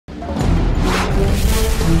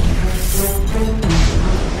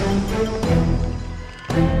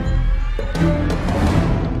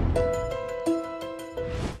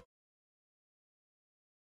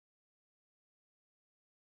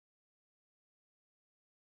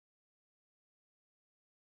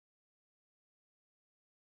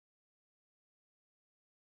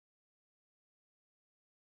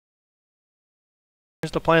Here's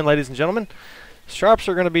the plan, ladies and gentlemen. Sharps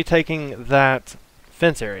are going to be taking that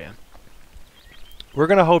fence area. We're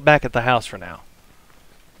going to hold back at the house for now.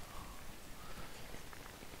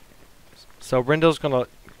 So Brendo's going to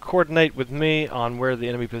coordinate with me on where the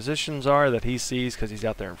enemy positions are that he sees because he's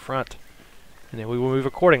out there in front. And then we will move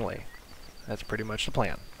accordingly. That's pretty much the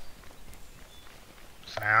plan.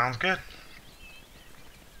 Sounds good.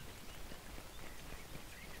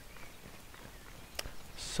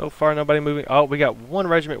 So far, nobody moving. Oh, we got one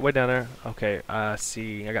regiment way down there. Okay, I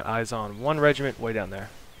see. I got eyes on one regiment way down there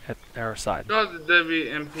at our side. Oh, the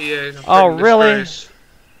WMPA. Oh, really?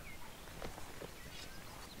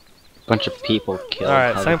 Bunch of people killed.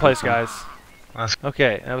 Alright, same place, guys.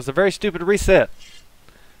 Okay, that was a very stupid reset.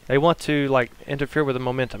 They want to, like, interfere with the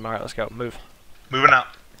momentum. Alright, let's go. Move. Moving out.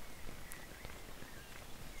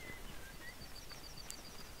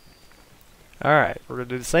 Alright, we're going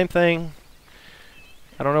to do the same thing.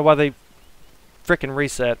 I don't know why they frickin'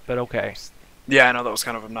 reset, but okay. Yeah, I know that was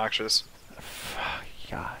kind of obnoxious.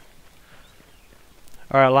 God.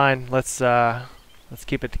 Alright, line, let's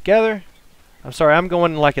keep it together. I'm sorry, I'm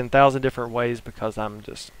going like in 1,000 different ways because I'm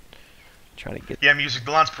just trying to get. Yeah, music.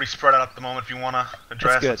 The line's pretty spread out at the moment. If you want to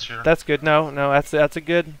address that's it, good. sure. That's good. No, that's a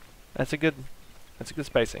good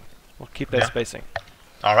spacing. We'll keep that spacing.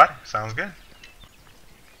 All right, sounds good.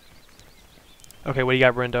 Okay, what do you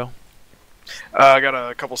got, Brendo? I got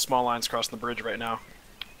a couple small lines crossing the bridge right now.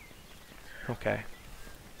 Okay.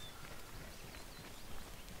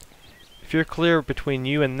 If you're clear between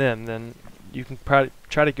you and them, then you can probably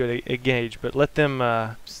try to go to engage, but let them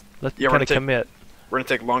kind of commit. We're gonna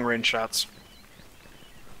take long range shots.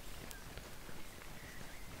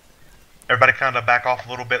 Everybody kind of back off a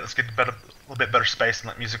little bit. Let's get a little bit better space and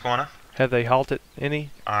let music on it. Have they halted any?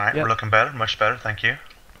 All right, Yep. We're looking better, much better. Thank you.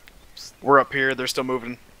 We're up here. They're still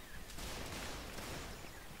moving.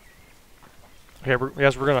 Okay,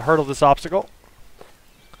 guys, we're gonna hurdle this obstacle.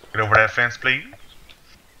 Get over that fence, please.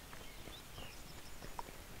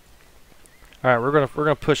 All right, we're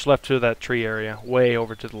gonna push left to that tree area, way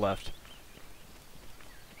over to the left.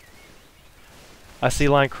 I see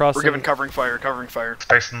line crossing. We're giving covering fire. Covering fire.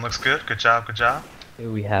 Spacing looks good. Good job. Good job. Here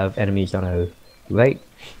we have enemies on our right.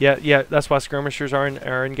 Yeah. That's why skirmishers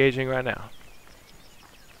are engaging right now.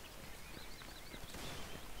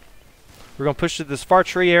 We're gonna push to this far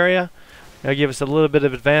tree area. That'll give us a little bit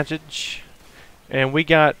of advantage. And we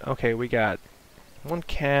got one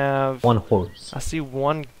cav. One horse. I see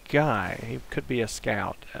one guy. He could be a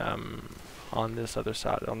scout on this other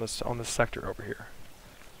side, on this sector over here.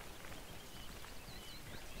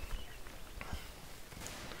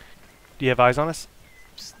 Do you have eyes on us?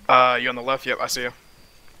 You on the left? Yep, I see you.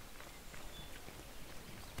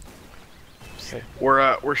 Okay.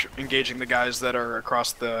 We're engaging the guys that are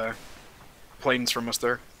across the plains from us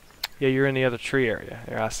there. Yeah, you're in the other tree area.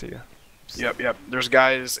 Yeah, I see you. Yep. There's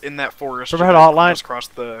guys in that forest. Prepare to halt, line. Just across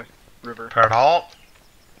the river. Prepare to halt.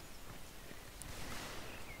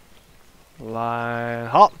 Line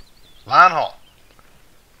halt. Line halt.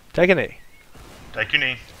 Take a knee. Take your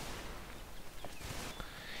knee.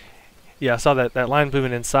 Yeah, I saw that line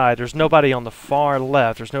moving inside. There's nobody on the far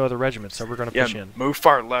left. There's no other regiment, so we're going to push in. Move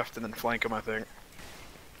far left and then flank them, I think.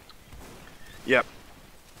 Yep.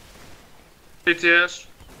 PTS.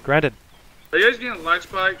 Granted. Are you guys getting light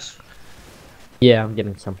spikes? Yeah, I'm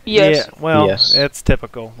getting some. Yes. Yeah, well, yes. It's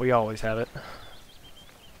typical. We always have it.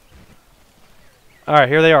 Alright,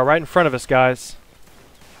 here they are, right in front of us, guys.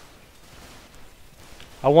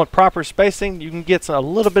 I want proper spacing. You can get a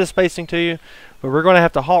little bit of spacing to you, but we're going to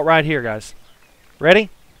have to halt right here, guys. Ready?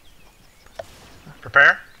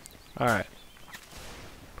 Prepare. Alright.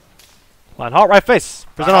 Line halt, right face.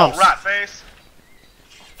 Present arms. Right face.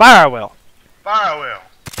 Fire, I will. Fire, I will.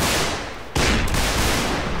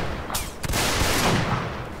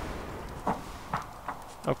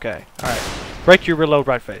 Okay, alright. Break your reload,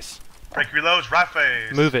 right face. Break reloads, right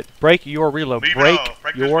face. Move it. Break your reload. Break your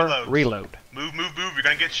reloads. reload. Move. You're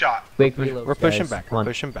gonna get shot. Quick reload, We're pushing guys. back. Come We're on.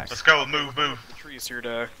 pushing back. Let's go. Move. The trees here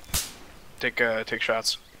to take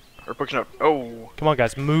shots. We're pushing up. Oh, Come on,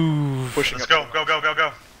 guys. Move. pushing Let's up. go.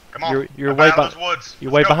 Come on. You're Up way out of those woods.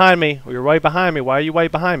 You're Let's way go. behind me. You're way behind me. Why are you way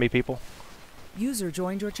behind me, people? User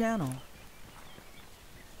joined your channel.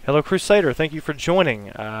 Hello, Crusader. Thank you for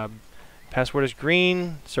joining. Password is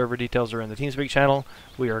green. Server details are in the TeamSpeak channel.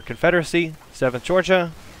 We are Confederacy, 7th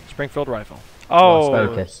Georgia, Springfield Rifle. Oh,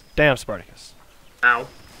 Spartacus. damn Spartacus. Ow.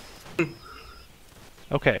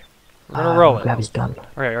 Okay, we're gonna roll it. Grab his gun.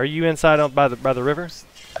 Okay, are you inside by the river?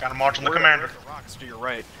 Gotta march on the We're commander. at the rocks to your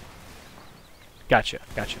right. Gotcha.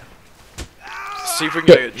 See if we can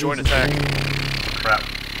get a joint attack. Crap.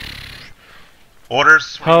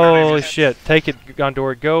 Orders. Holy shit! Take it,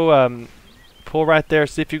 Gondor. Go pull right there.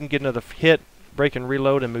 See if you can get another hit. Break and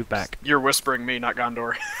reload and move back. You're whispering me, not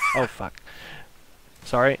Gondor. Oh fuck.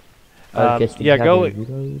 Sorry. Guess we Yeah, have go. a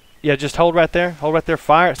reload. Yeah, just hold right there. Hold right there.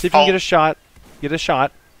 Fire. See if you can Hold. get a shot. Get a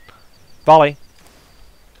shot. Volley.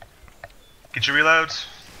 Get your reloads.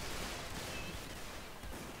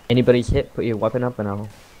 Anybody's hit, put your weapon up and I'll...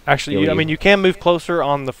 Actually, Kill I you. mean, you can move closer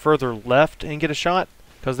on the further left and get a shot.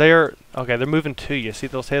 Because they're... Okay, they're moving to you. See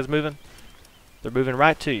those heads moving? They're moving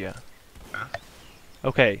right to you.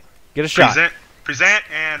 Okay, get a shot. Present,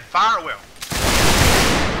 and fire at will.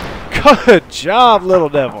 Good job, little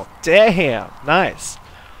devil. Damn. Nice.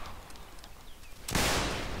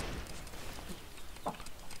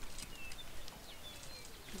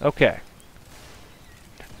 Okay.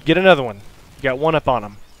 Get another one. You got one up on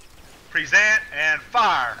them. Present and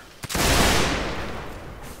fire.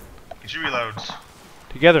 Get your reloads.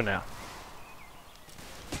 Together now.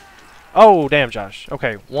 Oh, damn, Josh.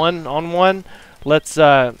 Okay, 1 on 1. Let's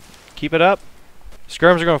keep it up.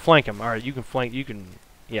 Skirms are going to flank him. All right, you can flank. You can,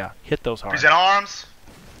 yeah, hit those hard. Present arms.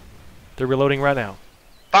 They're reloading right now.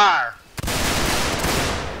 Fire.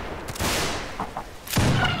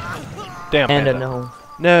 Damn, And a Panda. no.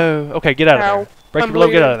 No. Okay, get out of there. Break your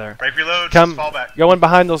reload. Get out of there. Break reloads. Come. Fall back. Go in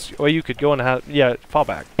behind those. Well, you could go in the house. Yeah, fall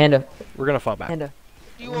back. Panda. We're going to fall back. Panda.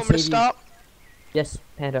 Do you want me to stop? Yes,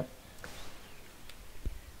 Panda.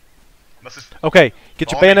 Let's just Okay,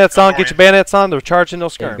 get your Only bayonets on. Gondorian. Get your bayonets on. They're charging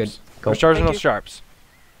those Yeah, good. skirms. Go. They're charging Thank those you. sharps.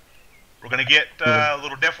 We're gonna get a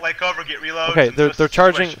little deflate cover. Get reloads. Okay, and do they're a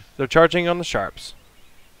charging. situation. They're charging on the sharps.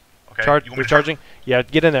 Okay. Charge. you want me They're to charging. Yeah,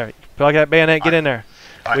 get in there. Plug that bayonet. Get Alright. in there.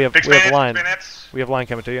 All we right, have- fix we have bayonets, line. fix bayonets. We have line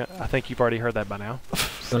coming to you. I think you've already heard that by now.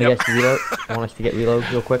 You want us to reload? You want us to get reload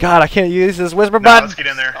real quick? God, I can't use this whisper No, button. let's get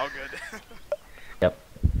in there. All good. Yep.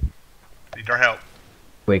 Need our help.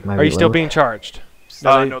 Wait, my Are you still reload. being charged?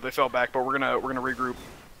 No, No, they fell back, but we're gonna regroup.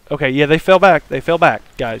 Okay, yeah, they fell back. They fell back,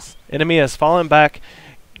 guys. Enemy has fallen back.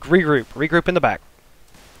 Regroup. Regroup in the back.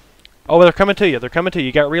 Oh, they're coming to you. They're coming to you.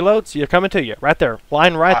 You got reloads? You're coming to you. Right there.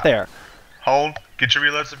 Line right there. Hold. Get your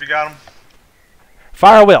reloads if you got them.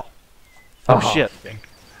 Fire a will. Oh, Oh. shit.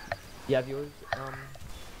 You have yours?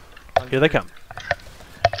 Here they come.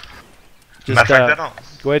 Matter Just of fact, that don't.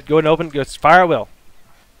 go ahead and open. Go fire a will.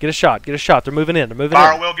 Get a shot. Get a shot. They're moving in. They're moving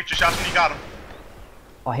Fire in. will. Get your shots when you got them.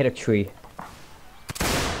 I hit a tree.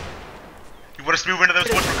 You want us to move into those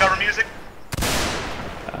woods for cover music?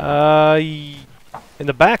 In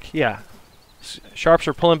the back, yeah. Sharps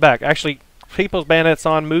are pulling back. Actually, people's bayonets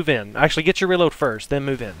on. Move in. Actually, get your reload first, then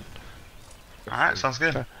move in. All right, sounds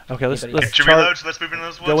good. Okay, let's Anybody- Get your charge- reloads. Let's move into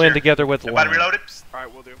those woods. go in here. together with the Everybody line. reloaded. All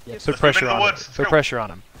right, we'll do. Put Let's move pressure into on the him. woods. Let's Put go. pressure on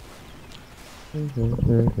him.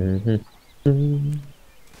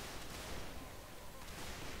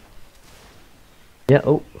 Yeah,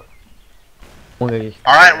 oh. One guy just-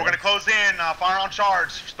 All right, we're gonna close in. Fire on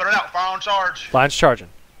charge. Spread it out. Fire on charge. Line's charging.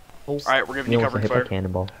 All right, we're giving He you wants to covering hit fire. my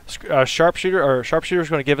cannonball. Sharpshooter's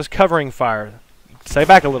going to give us covering fire. Stay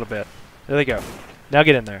back a little bit. There they go. Now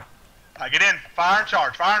get in there. All right, get in. Fire and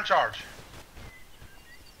charge. Fire and charge.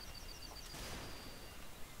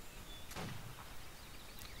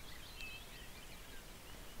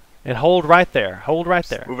 And hold right there. Hold right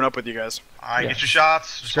there. Moving up with you guys. All right, Yeah. get your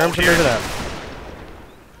shots. Just Skirms hold are here. moving up.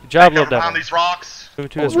 Good job, Take little cover devil. behind these rocks. Move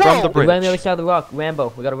to us from the We ran the other bridge. side of the rock.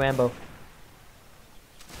 Rambo. We got a Rambo.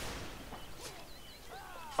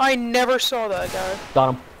 I never saw that guy. Got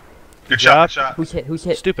him. Good job. shot. Good shot. Who's hit? Who's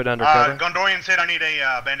hit? Stupid undercover. Gondorian said I need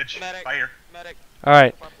a bandage. Medic. Right here. Medic. All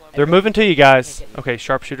right. They're moving to you guys. Okay,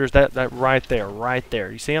 sharpshooters, that right there, right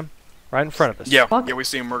there. You see them? Right in front of us. Yeah, Fuck. yeah, we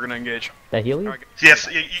see him. We're gonna engage. That heal you? All right, Yes.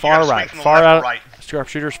 You Far gotta swing right. from the Far left to out. right.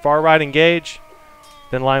 Sharpshooters, far right, engage.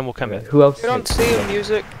 Then line will come in. Who else? They don't hit? see the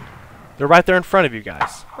music. They're right there in front of you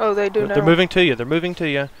guys. Oh, they do now. They're moving to you. They're moving to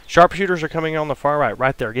you. Sharpshooters are coming on the far right,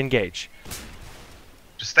 right there. Engage.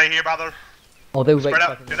 Just stay here by the. Oh, they were Spread right out.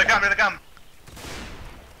 fucking Here they come. Here they come.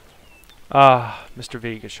 Ah, Mr.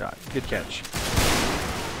 V, good shot. Good catch.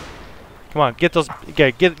 Come on, get those.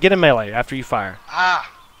 Okay, get in melee after you fire. Ah.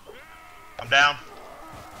 I'm down.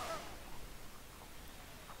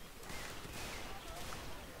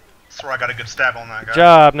 Swear I got a good stab on that guy. Good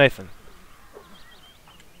job, Nathan.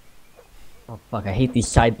 Oh fuck! I hate these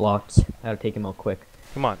side blocks. I gotta take him out quick.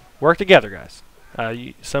 Come on, work together, guys.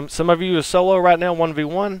 Some of you is solo right now,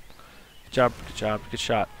 1v1. Good job, good job, good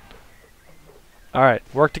shot. All right,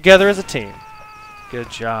 work together as a team. Good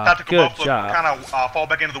job, Tactical good buffalo job. kind of fall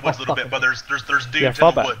back into the woods a little bit, but there's dudes Yeah, fall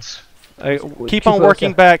in the back. woods. Keep Two on pros, working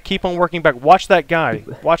yeah. back. Keep on working back. Watch that guy.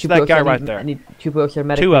 Watch Two that pros, guy I right need- there. I need two pros here,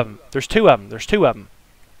 medic. Two of them. There's two of them. There's two of them.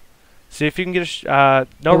 See if you can get a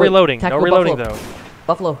no Hey, wait, reloading. No tactical reloading buffalo. though.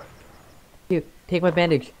 Buffalo. Here, take my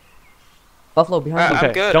bandage. Buffalo behind you. Okay,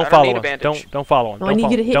 I'm good. I don't don't follow need a him. bandage. Don't follow him. No, Don't I need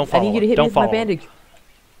follow you to him. hit. Don't I follow need you to him. hit me Don't with my follow him. bandage.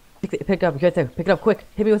 Pick it up. It's right there. Pick it up quick.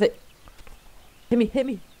 Hit me with it. Hit me. Hit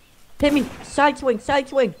me. Side swing.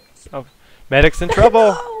 Medic's in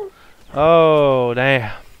trouble. No! Oh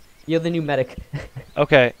damn. You're the new medic.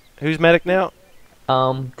 Okay, who's medic now?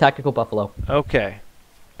 Tactical buffalo. Okay,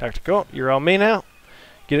 tactical. You're on me now.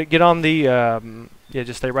 Get on the yeah.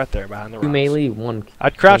 Just stay right there behind the Two rocks. melee, one.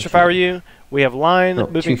 I'd crouch one if I were shooting. you. We have line No,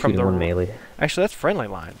 moving two from shooting, the. one melee. Actually, that's friendly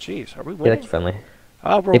line. Jeez, are we Yeah, winning? that's friendly.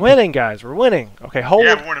 Oh, we're Hey, winning, guys. We're winning. Okay, hold.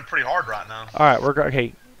 Yeah, we're winning pretty hard right now. All right,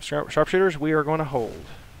 okay. Sharpshooters, we are going to hold.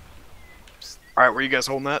 All right, where you guys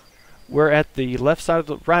holding that? We're at the left side of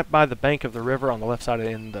the, right by the bank of the river on the left side of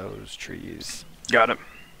in those trees. Got it.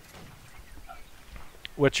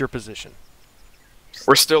 What's your position?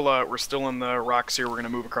 We're still in the rocks here. We're gonna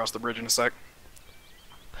move across the bridge in a sec.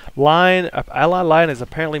 Ally line is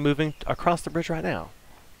apparently moving across the bridge right now.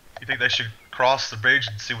 You think they should cross the bridge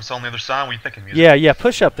and see what's on the other side? What are you thinking, music? Yeah,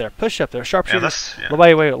 push up there. Yeah, Sharpshooters. yeah.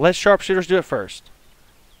 Wait, let sharpshooters do it first.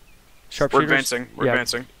 We're advancing. We're yeah,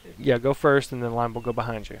 advancing. Yeah, go first, and then line will go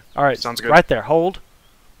behind you. All right, Sounds good. Right there, hold.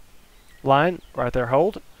 Line, right there,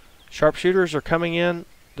 hold. Sharpshooters are coming in.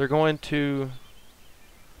 They're going to.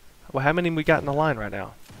 Well, how many we got in the line right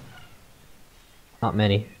now? Not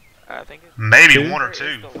many. I think Maybe Two? one or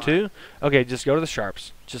two. Two? Okay, just go to the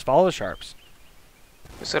sharps. Just follow the sharps.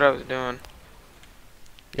 that's what I was doing.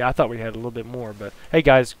 Yeah, I thought we had a little bit more, but hey,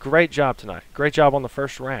 guys, great job tonight. Great job on the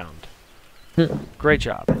first round. Great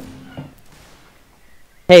job.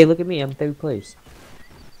 Hey, look at me. I'm third place.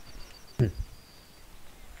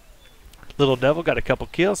 Little Devil got a couple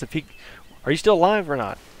kills. Are you still alive or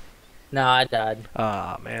not? Nah, I died.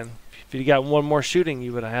 Ah, man. If you got one more shooting,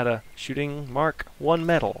 you would have had a shooting mark, 1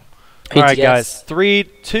 medal. Hey, All right, yes. guys.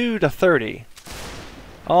 2 to 30.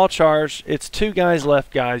 All charged. It's 2 guys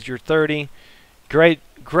left, guys. You're 30. Great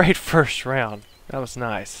first round. That was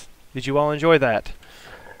nice. Did you all enjoy that?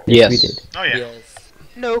 Yes, we did. Oh yeah.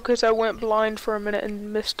 No, because I went blind for a minute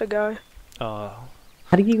and missed a guy. Uh,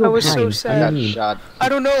 How did you go I was so behind? sad. What do you mean? Shot. I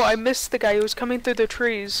don't know. I missed the guy. He was coming through the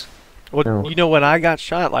trees. well, No. you know what? I got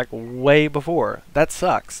shot like way before. That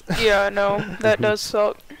sucks. Yeah, I know. That does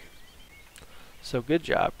suck. So good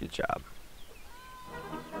job. Good job.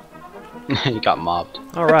 You got mobbed.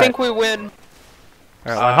 All I right. think we win.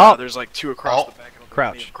 All right. line halt. There's like 2 across Oh. the back. I don't think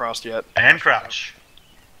Crouch. any have crossed yet. And crouch.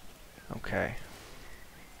 Okay.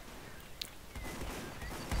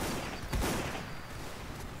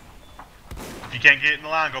 If you can't get in the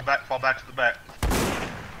line, fall back to the back.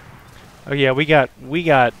 Oh yeah, we got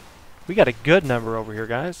a good number over here,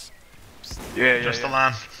 guys. Yeah. Just the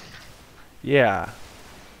line. Yeah.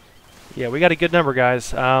 Yeah, we got a good number,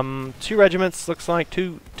 guys. 2 regiments, looks like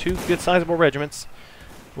two good sizable regiments.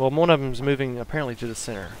 Well, one of them's moving apparently to the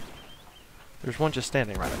center. There's one just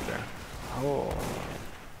standing right up there. Oh.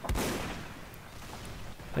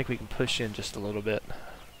 I think we can push in just a little bit.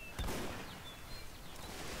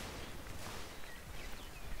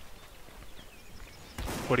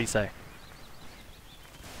 What do you say?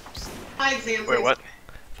 Wait, what?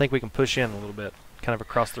 I think we can push in a little bit, kind of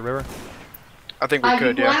across the river. I think we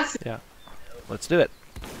could, yeah. Yeah. Let's do it.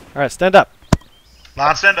 All right, stand up.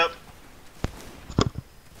 Line, stand up.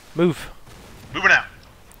 Move. Moving out.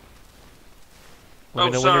 Let me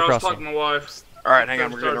Oh, know when sorry, you're I was crossing. talking to my wife. All right, hang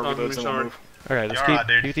on. Don't We're getting start our talking to reloads me, and we'll sorry. move. All right, let's Yeah, keep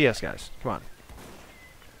alright, dude. UTS, guys. Come on.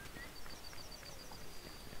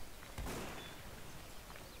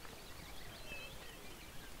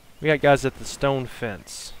 We got guys at the stone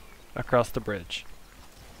fence across the bridge.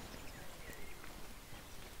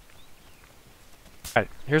 Alright,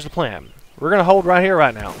 here's the plan. We're going to hold right here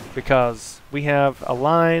right now because we have a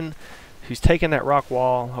line who's taken that rock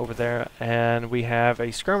wall over there, and we have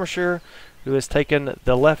a skirmisher who has taken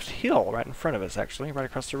the left hill right in front of us, actually, right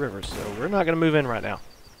across the river. So we're not going to move in right now.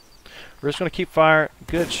 We're just going to keep fire.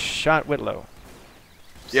 Good shot, Whitlow.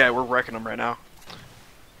 Yeah, we're wrecking them right now.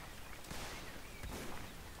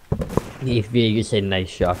 If you say nice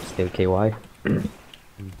shot, still KY.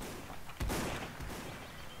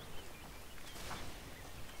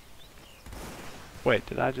 Wait,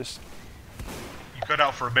 did I just... You cut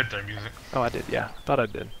out for a bit there, music. Oh, I did, yeah. Thought I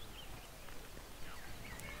did.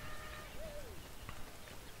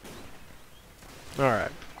 Alright.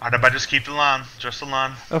 Alright, everybody just keep the line. Just the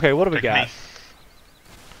line. Okay, what do we Pick got? me.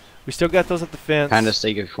 We still got those at the fence. Kind of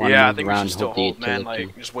stay if you want Yeah, I to move think we around, should still hold the hold, man. utility.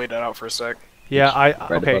 Like, just wait that out for a sec. Yeah, right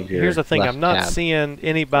okay, above your here's the thing. I'm left not tab. seeing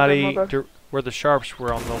anybody Okay. where the sharps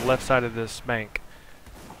were on the left side of this bank.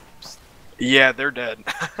 Yeah, they're dead.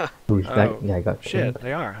 Ooh, Oh, yeah, I got Shit,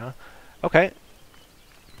 they are, huh? Okay.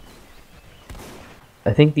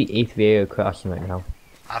 I think the 8th VA are crossing right now.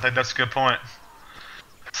 I think that's a good point.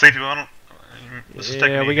 See if you want this is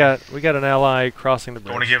Yeah, we got an ally crossing the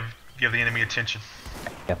Don't want bridge. to give the enemy attention.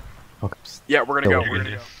 Yeah, we're gonna go. You're We're gonna gonna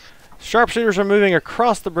do. go. Sharpshooters are moving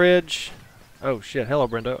across the bridge. Oh shit! Hello,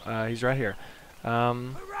 Brendo. He's right here.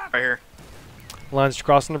 Right here. Lines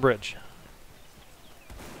crossing the bridge.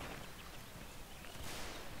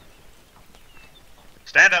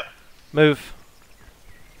 Stand up. Move.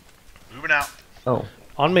 Moving out. Oh,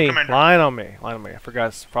 On me. Commander. Line on me. Line on me. I forgot.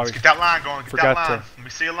 Let's Probably. get that line going. Get Forgot that line. to- Let me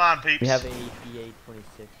see a line, peeps. we have a VA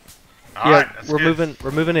 26. All Yeah, right, that's we're good. moving.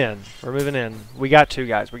 We're moving in. We're moving in. We got to,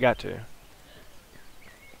 guys. We got to.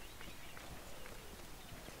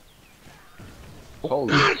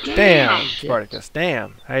 Holy Damn, shit. Spartacus.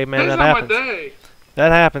 Damn. Hey man, That's that not happens. my day.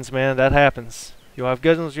 That happens, man. That happens. You'll have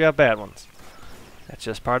good ones. You have bad ones. That's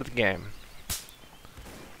just part of the game.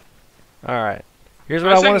 All right. Here's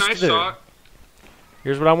what I want us to do.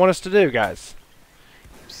 Here's what I want us to do, guys.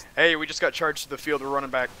 Hey, we just got charged to the field. We're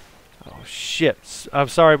running back. Oh shit! I'm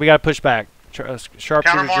sorry. We got to push back. Sharpshooters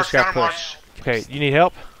Counter just got march. pushed. Okay, you need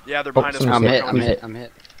help? Yeah, they're behind us. I'm We're hit, going. I'm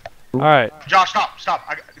hit. All right. Josh, stop.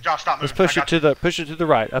 Josh, stop. Let's moving. push I it got to the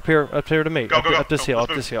right. Up here to me. Go, up, go, go. up this Go, hill. let's Up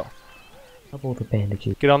move. this hill. double the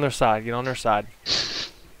bandages. Get on their side. Get on their side.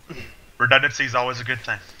 Redundancy is always a good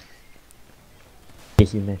thing. In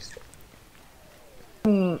case you missed.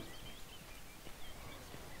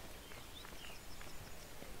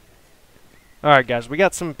 All right, guys. We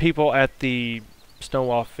got some people at the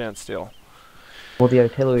Stonewall fence still. Well, the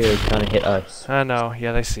artillery are trying to hit us. I know.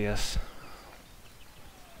 Yeah, they see us.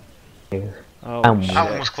 Yeah, Oh That one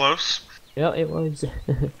shit! was close. it was.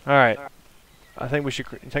 All right. I think we should.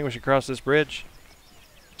 You think we should cross this bridge?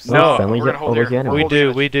 No, friendlies we're gonna are hold over here. here now. We're We holding do.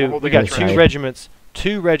 it. We do. We're We holding got it two right. regiments.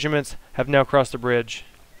 Two regiments have now crossed the bridge,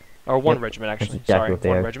 or one Yep, regiment that's actually. exactly Sorry, what they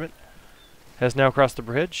one are. regiment has now crossed the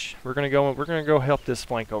bridge. We're gonna go. We're gonna go help this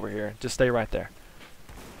flank over here. Just stay right there.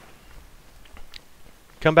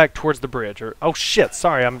 Come back towards the bridge. Or oh shit!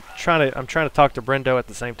 Sorry, I'm trying to talk to Brendo at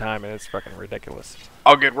the same time, and it's fucking ridiculous.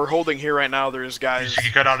 All good. We're holding here right now. There's guys.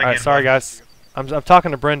 You cut out All again. right, sorry bud. guys. I'm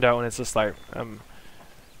talking to Brendo, and it's just like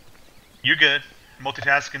You good?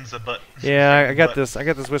 Multitasking's a button. yeah. I got But- this. I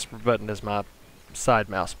got this whisper button as my side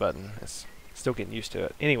mouse button. It's still getting used to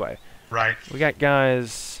it. Anyway. Right. We got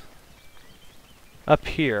guys up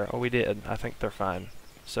here. Oh, we did. I think they're fine.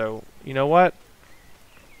 So, you know what?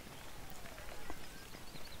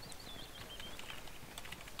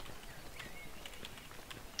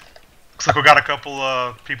 Looks like we got a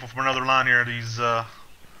couple people from another line here. These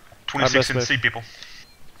 26 best and move. C people.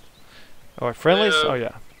 Oh, friendlies? Yeah. Oh,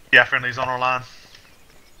 yeah. Yeah, friendlies on our line.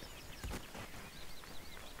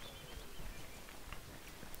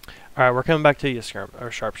 All right, we're coming back to you,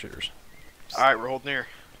 sharpshooters. All right, we're holding here.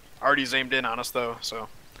 Already aimed in on us though, so.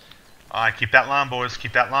 All right, keep that line, boys.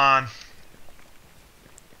 Keep that line.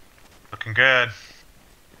 Looking good.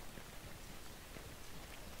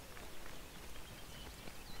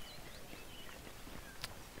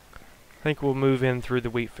 I think we'll move in through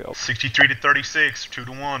the wheat field. 63 to 36, 2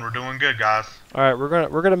 to 1. We're doing good, guys. All right,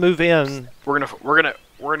 we're gonna move in. We're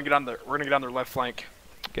gonna get on their left flank.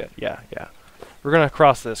 Good. Yeah, yeah. We're gonna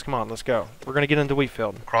cross this. Come on, let's go. We're gonna get into wheat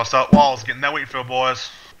field. Cross out walls, getting that wheat field,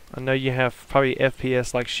 boys. I know you have probably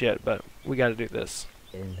FPS like shit, but we got to do this.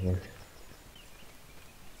 In here.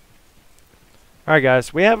 All right,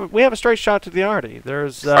 guys. We have a straight shot to the arty.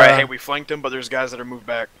 There's. All right, hey, we flanked them, but there's guys that are moved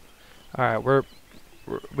back. All right,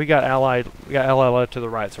 we got allied to the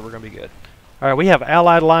right, so we're gonna be good. All right, we have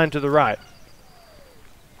allied line to the right.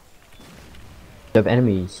 We have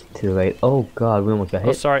enemies to the right. Oh god, we almost got Oh,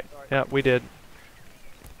 hit. sorry. Yeah, we did.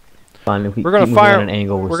 Fine, if we We're gonna keep moving fire. on an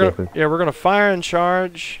angle, we're safer. We're gonna fire and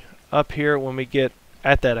charge up here when we get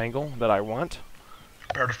at that angle that I want.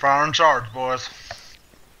 Prepare to fire and charge, boys.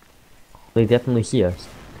 They definitely see us.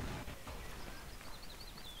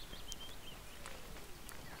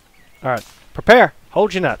 All right, prepare.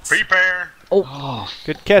 Hold your nuts. Prepare.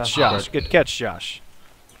 Good catch, Josh. Good catch, Josh.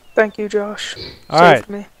 Thank you, Josh. All Saved right,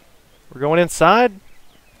 me. we're going inside.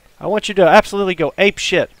 I want you to absolutely go ape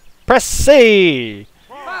shit. Press C.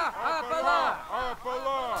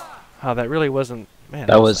 Oh, that really wasn't. Man,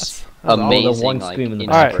 That was that's all the amazing, one like, scream in the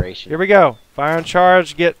All right, inspiration. here we go. Fire and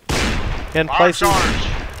charge. Get in Fire and places. charge.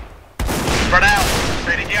 Spread out.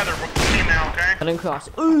 Stay together. We're the team now, okay? Cutting across.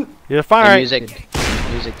 Ooh! You're Hey, firing.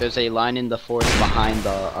 music. There's a line in the forest behind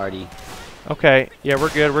the arty. Okay, yeah, we're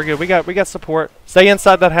good. We're good. We got support. Stay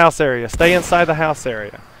inside that house area. Stay inside the house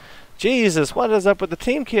area. Jesus, what is up with the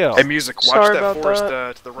team kill? Hey, music. Watch Sorry that about forest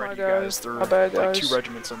that. to the right, My you guys. guys. There My are bad, like guys. 2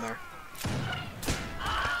 regiments in there.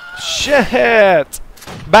 Shit!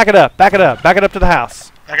 Back it up, back it up, back it up to the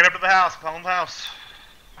house. Back it up to the house. Call him the house.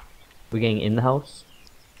 We getting in the house?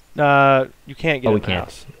 You can't get Oh, in we the can't.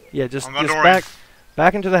 house. Yeah, just I'm going door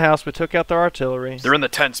back into the house. We took out the artillery. They're in the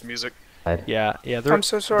tents, music. Yeah, they're I'm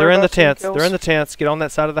so sorry. they're in the about some tents. kills. They're in the tents. Get on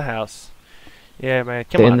that side of the house. Yeah, man,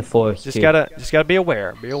 come They're on. in the forest. Just too. gotta be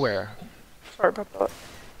aware. Be aware. Sorry about that.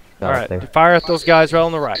 Got All it right, there. fire at those guys right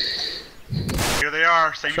on the right. Here they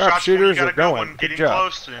are. Save your shots when you Sharpshooters gotta are go going. and Good get in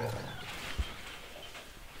job. close. And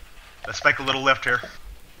let's make a little left here.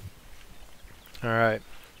 All right.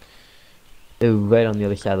 They're right on the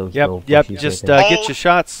other side of those little Yep. bushes Just right there. get your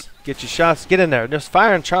shots. Get your shots. Get in there. Just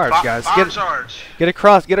fire and charge, guys. Fire and charge. Get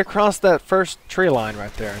across that first tree line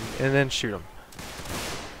right there, and then shoot them.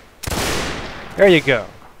 There you go.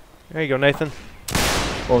 There you go, Nathan.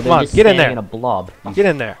 Oh, they're Come on, just get in standing there. in a blob. Get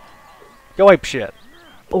in there. Go ape shit.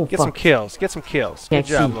 Oh, Get fuck. some kills. Get some kills. Can't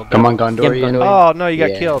Good job, see. little Come devil. on, Gondor. Yeah, You know Gondor. Oh no, you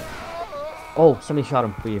got Yeah. killed. Oh, somebody shot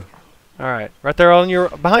him for you. All right, right there on your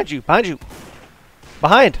behind you.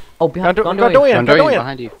 Behind. Oh, behind Gondorian. Gondorian Gondorian.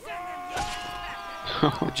 behind you.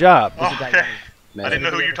 Good job. Oh, okay. I didn't know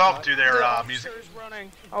who you talked to there, music. Officer's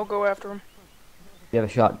running. I'll go after him. You have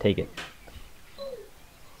a shot, take it.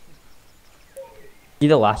 You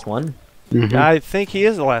the last one? Mhm. I think he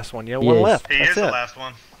is the last one. Yeah, He one is. left. He That's is it. the last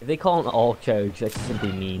one. If they call an all charge, that's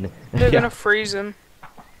simply mean. They're Yeah. gonna freeze him.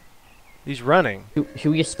 He's running.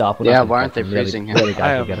 Should we just stop? We're Yeah, not gonna why aren't catch they him. The other- freezing him? the other I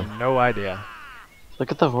guys will have get him. no idea.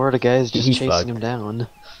 Look at the horde of guys just He's chasing fucked. him down.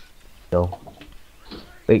 So.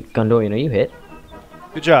 Wait, Gondorian, are you hit?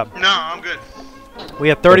 Good job. No, I'm good. We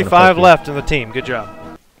have 35 you. left in the team. Good job.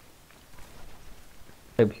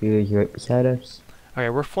 Up here, you're right beside us. Okay,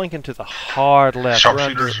 we're flanking to the hard left. We're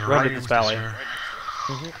under, Sharpshooters are we're under right this with valley. us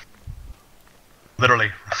here.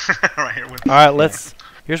 Literally. Right here with All right,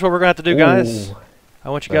 here's what we're going to have to do, guys. Ooh. I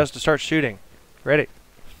want you guys to start shooting. Ready? I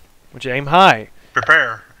want you to aim high.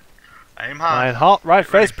 Prepare. Aim high. Line halt, right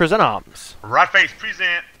face, present arms. Right face,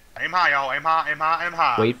 present. Aim high, y'all. Aim high, aim high, aim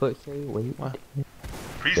high. Wait for it, sorry, wait. What?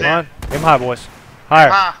 Present. Come on. Aim high, boys. Aim Higher.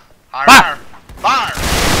 high. Higher, Fire. higher. Fire.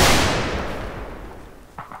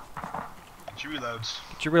 Get your reloads.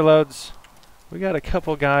 Get your reloads. We got a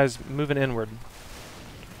couple guys moving inward.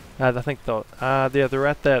 I think they're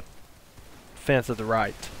at that fence at the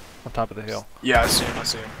right, on top of the hill. Yeah, I see him. I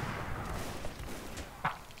see him.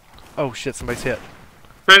 Oh shit, somebody's hit.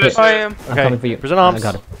 Finish I it. am. I'm coming for Okay, you. present arms.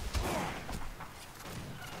 I got it.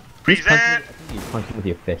 Present. You punch him with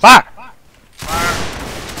your fist. Fire!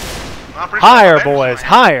 Fire. I'm pretty Higher, sure my boys. baby's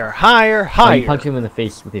Higher, higher, Oh, you higher. punch him in the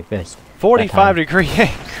face with your fist. 45 degree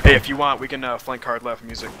angle. Hey, if you want, we can flank hard left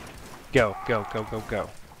music. Go, go, go, go, go.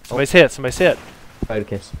 Somebody's hit, somebody's hit. Spider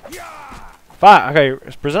kiss. Fire.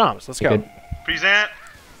 Okay, present arms. Let's You're go. good. Present.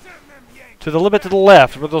 To the little bit to the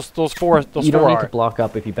left, where those four You four don't need are. to block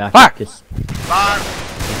up if you back Fire! up. Just Fire.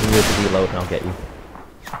 continue to reload and I'll get you.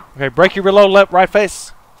 Okay, break your reload, left, right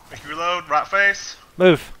face. Make you reload. Right face.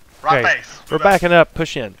 Move. Right Okay, face. we're Move up. backing up.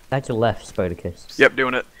 Push in. Back to left, Spider kiss. Yep,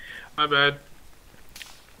 doing it. My bad.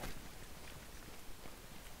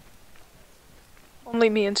 Only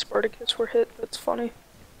me and Spartacus were hit. That's funny.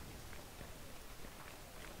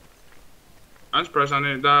 I'm surprised I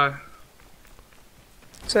didn't die.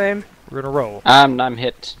 Same. We're gonna roll. I'm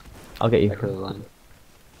hit. I'll get you. Back of the line.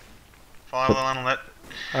 Follow the line and let.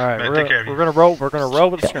 All right, Man, we're take care of gonna, you. we're gonna roll. We're gonna roll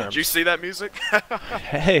with the Did you skirms. see that music?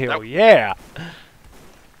 Hell yeah.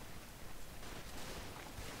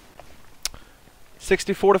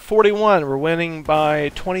 64 to 41. We're winning by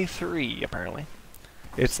 23 apparently.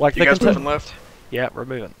 It's like You the guys moving left? Yeah, we're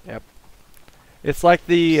moving. Yep. It's like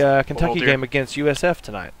the Kentucky dear. game against USF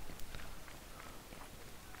tonight.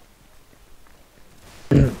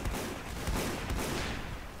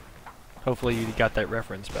 Hopefully you got that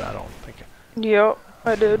reference, but I don't think it. Yep,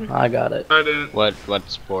 I did. I got it. I didn't. What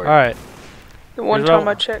sport? All right. The one Here's time our-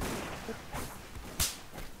 I checked.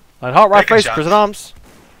 Line halt, right Taking face, shots. present arms.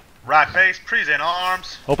 Right face. Present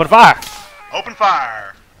arms. Open fire. Open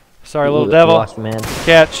fire. Sorry, little Ooh, devil. Lost man.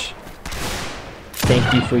 Catch.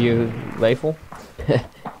 Thank you for your rifle.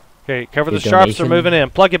 Okay, cover the Your sharps. They're donation. moving in.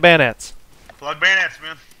 Plug your bayonets. Plug bayonets,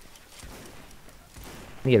 man.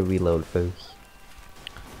 Let me get a reload first.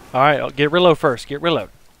 All right, get reload first. Get reload.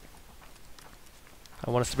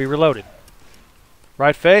 I want us to be reloaded.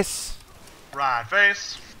 Right face. Right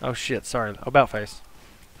face. Oh shit, sorry. About face.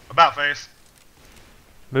 About face.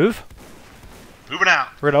 Move. Moving out.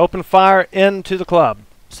 We're gonna open fire into the club.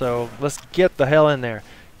 So let's get the hell in there.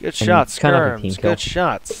 Good And shots, kind of a team skirms. kill. Good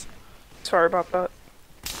shots. Sorry about that.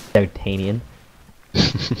 D'Artagnan.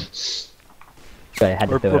 Sorry, I had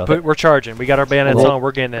to throw it out. We're charging. We got our bayonets Roll. on.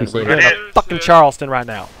 We're getting in. We're Crusader. getting a fucking Charleston right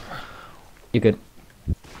now. You're good.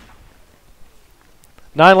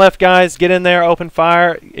 9 left, guys. Get in there. Open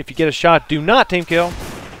fire. If you get a shot, do not team kill.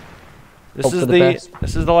 This Hope is for the the best.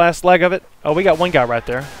 this is the last leg of it. Oh, we got one guy right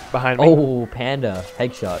there behind me. Oh, Panda.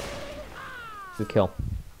 Headshot. Good kill.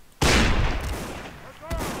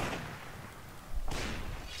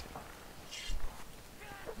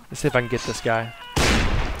 Let's see if I can get this guy.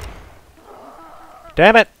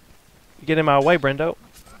 Damn it! You get in my way, Brendo.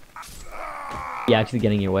 Yeah, actually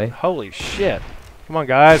getting your way. Holy shit. Come on,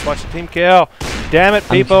 guys. Watch the team kill. Damn it,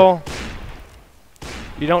 people.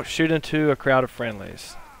 You don't shoot into a crowd of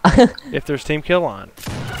friendlies. If there's team kill on.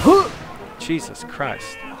 Jesus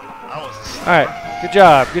Christ. Alright. Good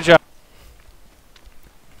job. Good job.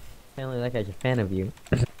 Apparently that guy's a fan of you.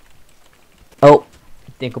 Oh.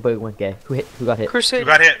 Dinkelberg went gay. Who got hit? Crusade. Who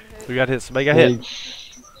got hit? We got hit. Somebody got hit.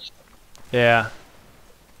 Yeah.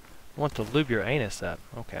 I want to lube your anus up.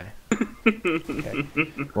 Okay. Okay.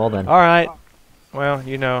 Well then. Alright. Well,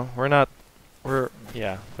 you know,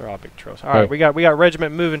 yeah, they're all big trolls. Alright, Hey. we got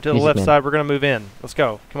regiment moving to the Music left man. side. We're gonna move in. Let's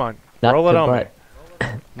go. Come on. Not Roll it to on butt. me.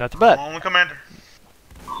 Not the butt. Only commander.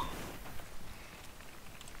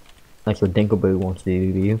 That's what Dinkelberg wants to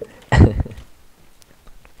do to you.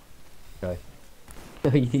 Sorry.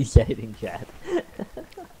 You said it in chat.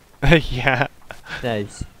 Yeah.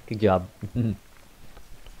 Nice. Good job.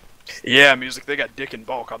 Yeah, music. They got Dick and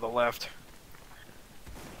Bulk on the left.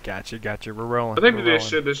 Gotcha, gotcha. We're rolling. I think we're they rolling.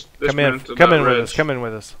 should this Come in, man to come that in with ridge. us. Come in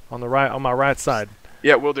with us. On the right, on my right side.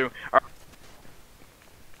 Yeah, we'll do. Oh,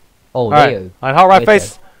 All there. right. On halt, right Right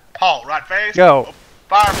face. Halt, right face. Go. Oh,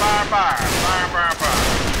 fire, fire, fire. Fire, fire,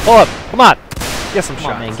 fire. Pull up. Come on. Get some Come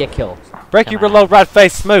shots. on, man. Get killed. Break Come you, on. reload, right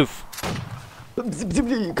face, move.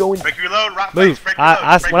 Going. Break your reload, right Move. face. Break your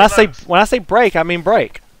reload. Break When I reloads. say break, I mean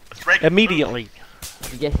break. Let's break it. Immediately.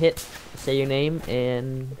 You get hit. Say your name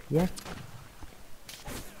and yeah.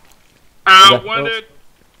 Outwinded.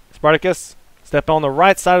 Spartacus, step on the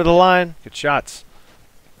right side of the line. Good shots.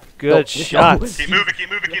 Good Oh, shots. Keep moving, keep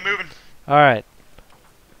moving, keep moving. All right.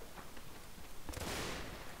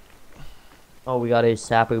 Oh, we got a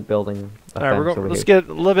Sapu building. All right. Offense over Let's here. get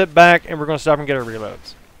a little bit back, and we're gonna stop and get our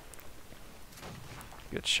reloads.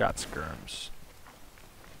 Good shots, Skirms.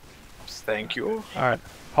 Thank you. All right.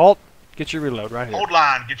 Halt. Get your reload right here. Hold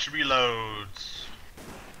line, get your reloads.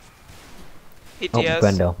 Oh, ETS.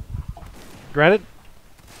 Brendo. Granted.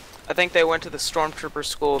 I think they went to the Stormtrooper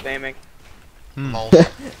School of Aiming. Mold.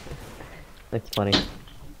 That's funny.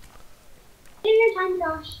 Dinner time,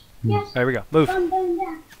 Josh. Yes. There we go. Move. Done,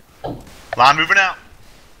 yeah. Line moving out.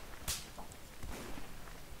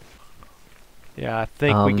 Yeah, I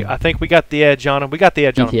think we got the edge on them. We got the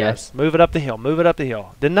edge on them. ETS. Move it up the hill. Move it up the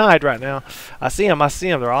hill. Denied right now. I see them. I see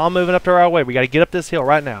them. They're all moving up to our way. We got to get up this hill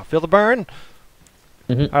right now. Feel the burn.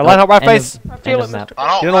 Mm-hmm. All right, line up right face. I feel End it, of map. Mr. On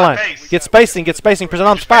hold, Get in the line. face. Get spacing. Get spacing. Present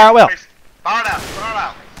arms. Space, Fire well. space. Fire it out, fire it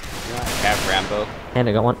out. Cap Rambo. And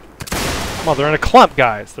I got one. Come on, they're in a clump,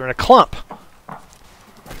 guys. They're in a clump.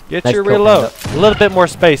 Get Nice your kill, reload. A little bit more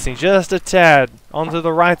spacing. Just a tad. Onto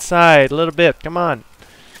the right side. A little bit. Come on.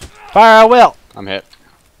 Fire well. I'm hit.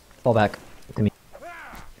 Fall back to me.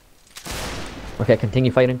 Okay, continue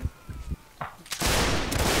fighting.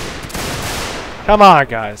 Come on,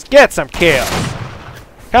 guys. Get some kills.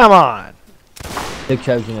 Come on. Big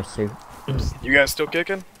charging us too. You guys still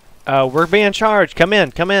kicking? We're being charged. Come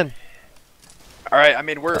in. Come in. All right. I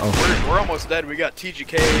mean, we're Uh-oh. we're almost dead. We got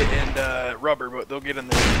TGK and Rubber, but they'll get in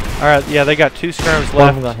there. All right. Yeah, they got 2 skirms One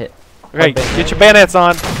of them left. got hit. Okay, One bayonet. get your bayonets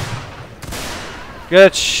on.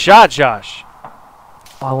 Good shot, Josh.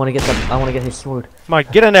 Oh, I want to get the. I want to get his sword. Come on,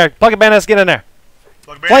 get in there. Plug bayonets. Get in there.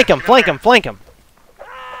 Look, Flank him. get in Flank there. him. Flank him.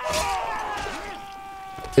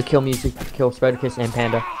 Good kill music. Kill Spartacus and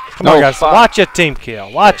Panda. Come on, No, guys. fuck. Watch your team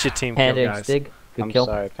kill. Watch your team kill, Panda and guys. Stig. Good I'm kill.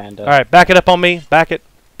 sorry, Panda. All right, back it up on me. Back it.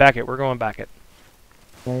 Back it. We're going back it.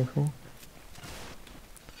 Very cool.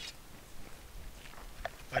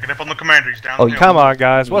 Back it up on the commander, he's down Oh, the hill. Come on,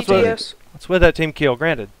 guys. What's ETS. with that team kill?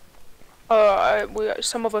 Granted.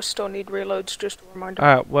 Some of us still need reloads, just a reminder.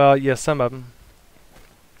 All right. Well, yeah, some of them.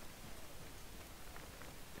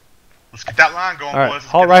 Let's get that line going, All right, boys. Let's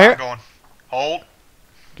hold get right the here. line going. Hold.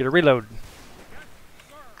 Get a reload.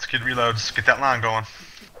 Let's get reloads. Get that line going.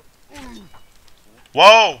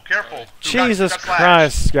 Whoa, careful. Who got- Jesus who got slashed?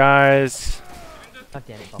 Christ, guys. God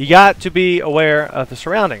damn it. You got to be aware of the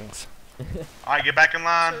surroundings. All right, get back in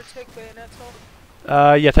line. So take bayonets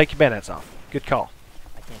off. Yeah, take your bayonets off. Good call.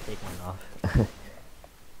 I can't take mine off.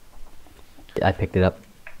 Yeah, I picked it up.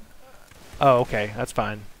 Oh, okay. That's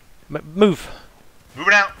fine. Move.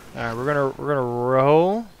 Moving out. All right, we're gonna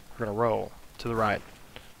roll. We're gonna roll to the right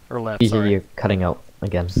or left. These are Sorry. you're cutting out.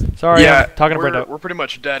 Again. Sorry, yeah, I'm talking to we're, Brenda. we're pretty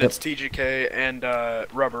much dead. Yep. It's TGK and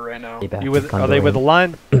Rubber right now. Stay back. You with? Are they with the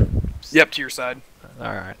line? Yep, to your side. All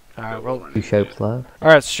right. All right. Well. 2 sharps left. All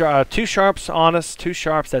right. 2 sharps on us. 2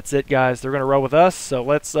 sharps. That's it, guys. They're gonna roll with us. So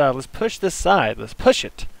let's push this side. Let's push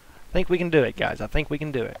it. I think we can do it, guys. I think we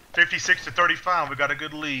can do it. 56 to 35. We got a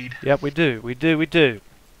good lead. Yep, we do. We do. We do.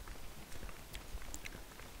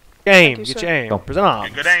 Aim. you, Get sir. your aim. Go. Present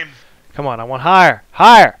arms. Good aim. Come on. I want higher.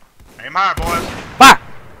 Higher. Aim high, boys. Fire.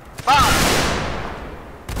 Fire.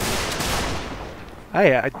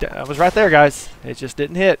 Hey, I was right there, guys. It just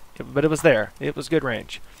didn't hit, but it was there. It was good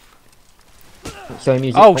range. Show me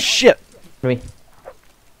music. Oh shit! For me.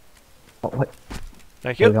 Oh, what?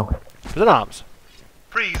 Thank There we you. go. Present arms.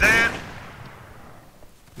 Freeze and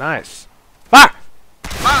Nice. Fire.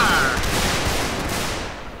 fire.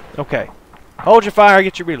 Okay. Hold your fire.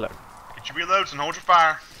 Get your reload. Get your reloads and hold your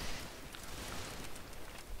fire.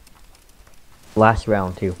 Last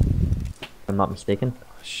round, too. If I'm not mistaken.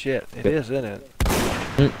 Shit, it Yep. is, isn't it?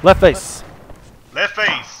 Left face. Left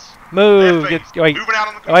face. Move. Left face. Get. Wait. Moving out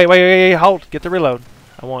on the Wait. Hold. Get the reload.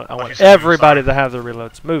 I want you said move, everybody sorry. to have their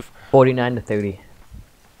reloads. Move. 49 to 30.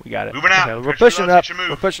 We got it. Moving out. Okay, we're Get your pushing reloads, up. get your move.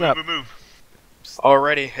 We're pushing up. Move.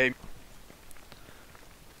 Already, hey.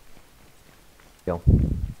 Go.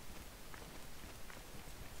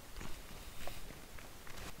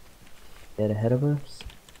 Dead ahead of us.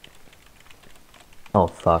 Oh,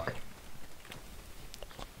 fuck.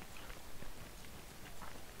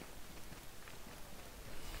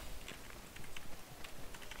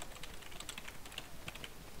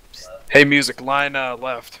 Hey, music, line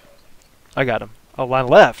left. I got him. Oh, line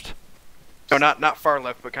left. No, not far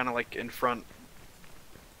left, but kind of like in front.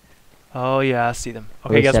 Oh yeah, I see them.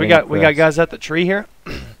 Okay, We're guys, we setting got up we for got us. guys at the tree here.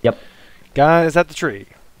 Yep. Guys at the tree.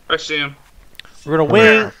 I see him. We're gonna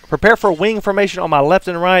Where? wing. Prepare for a wing formation on my left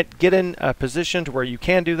and right. Get in a position to where you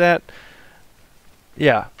can do that.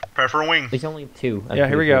 Yeah. Prepare for a wing. There's only 2. I'm Yeah.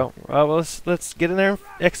 Here we pretty go. Well, let's get in there and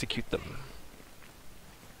execute them.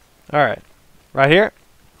 All right. Right here.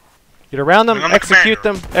 Get around them. Wing on the Execute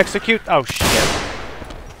commander. them. Execute. Oh shit.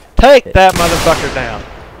 Take Hit. that motherfucker down. sure.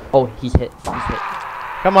 Oh, he's hit. He's hit.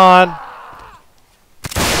 Come on.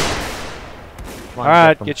 Come on, All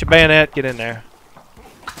right. him. Get your bayonet. Get in there.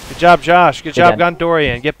 Good job, Josh. Good job, Dad.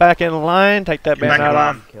 Gondorian. Get back in line. Take that Get back bayonet in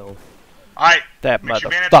off. line. Killed. Alright. That Make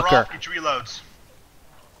your bayonets motherfucker. off. Get your reloads.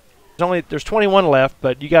 There's 21 left,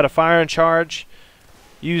 but you got a fire and charge.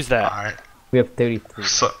 Use that. Alright. We have 33.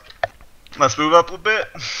 So, let's move up a bit.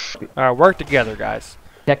 All right, work together, guys.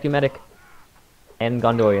 Protect your medic. And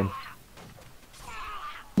Gondorian.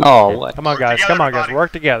 Oh, what? Come on, Work guys. together, Come on, guys. everybody.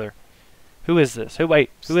 Work together. Who is this? Who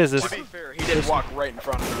is this? To be fair, he did walk right in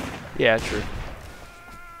front of him. Yeah, true.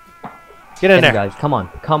 Get in Come, there. guys. Come on.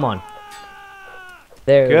 Come on.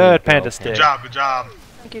 There we Good, go. Panda Good stick. job. Good job.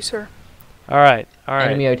 Thank you, sir. All right. All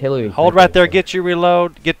Enemy right. artillery. Hold right there. Get your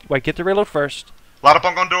reload. Get the reload first. Lot up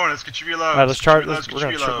on Gondorian. Let's get your reloads. All right, let's Get your charge. reloads, We're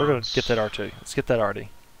get your gonna reloads. get that RT. Let's get that RT.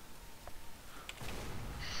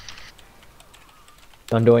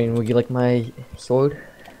 Gondorian, would you like my sword?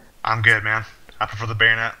 I'm good, man. I prefer the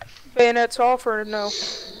bayonet. Bayonets off or no?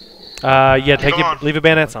 Yeah. Come on. Leave your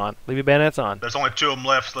bayonets on. Leave your bayonets on. There's only 2 of them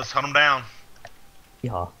left, so let's hunt them down.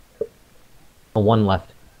 Yeah. Oh, 1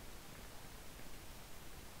 left.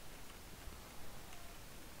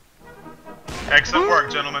 Excellent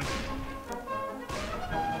work, gentlemen.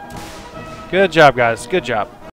 Good job, guys. Good job.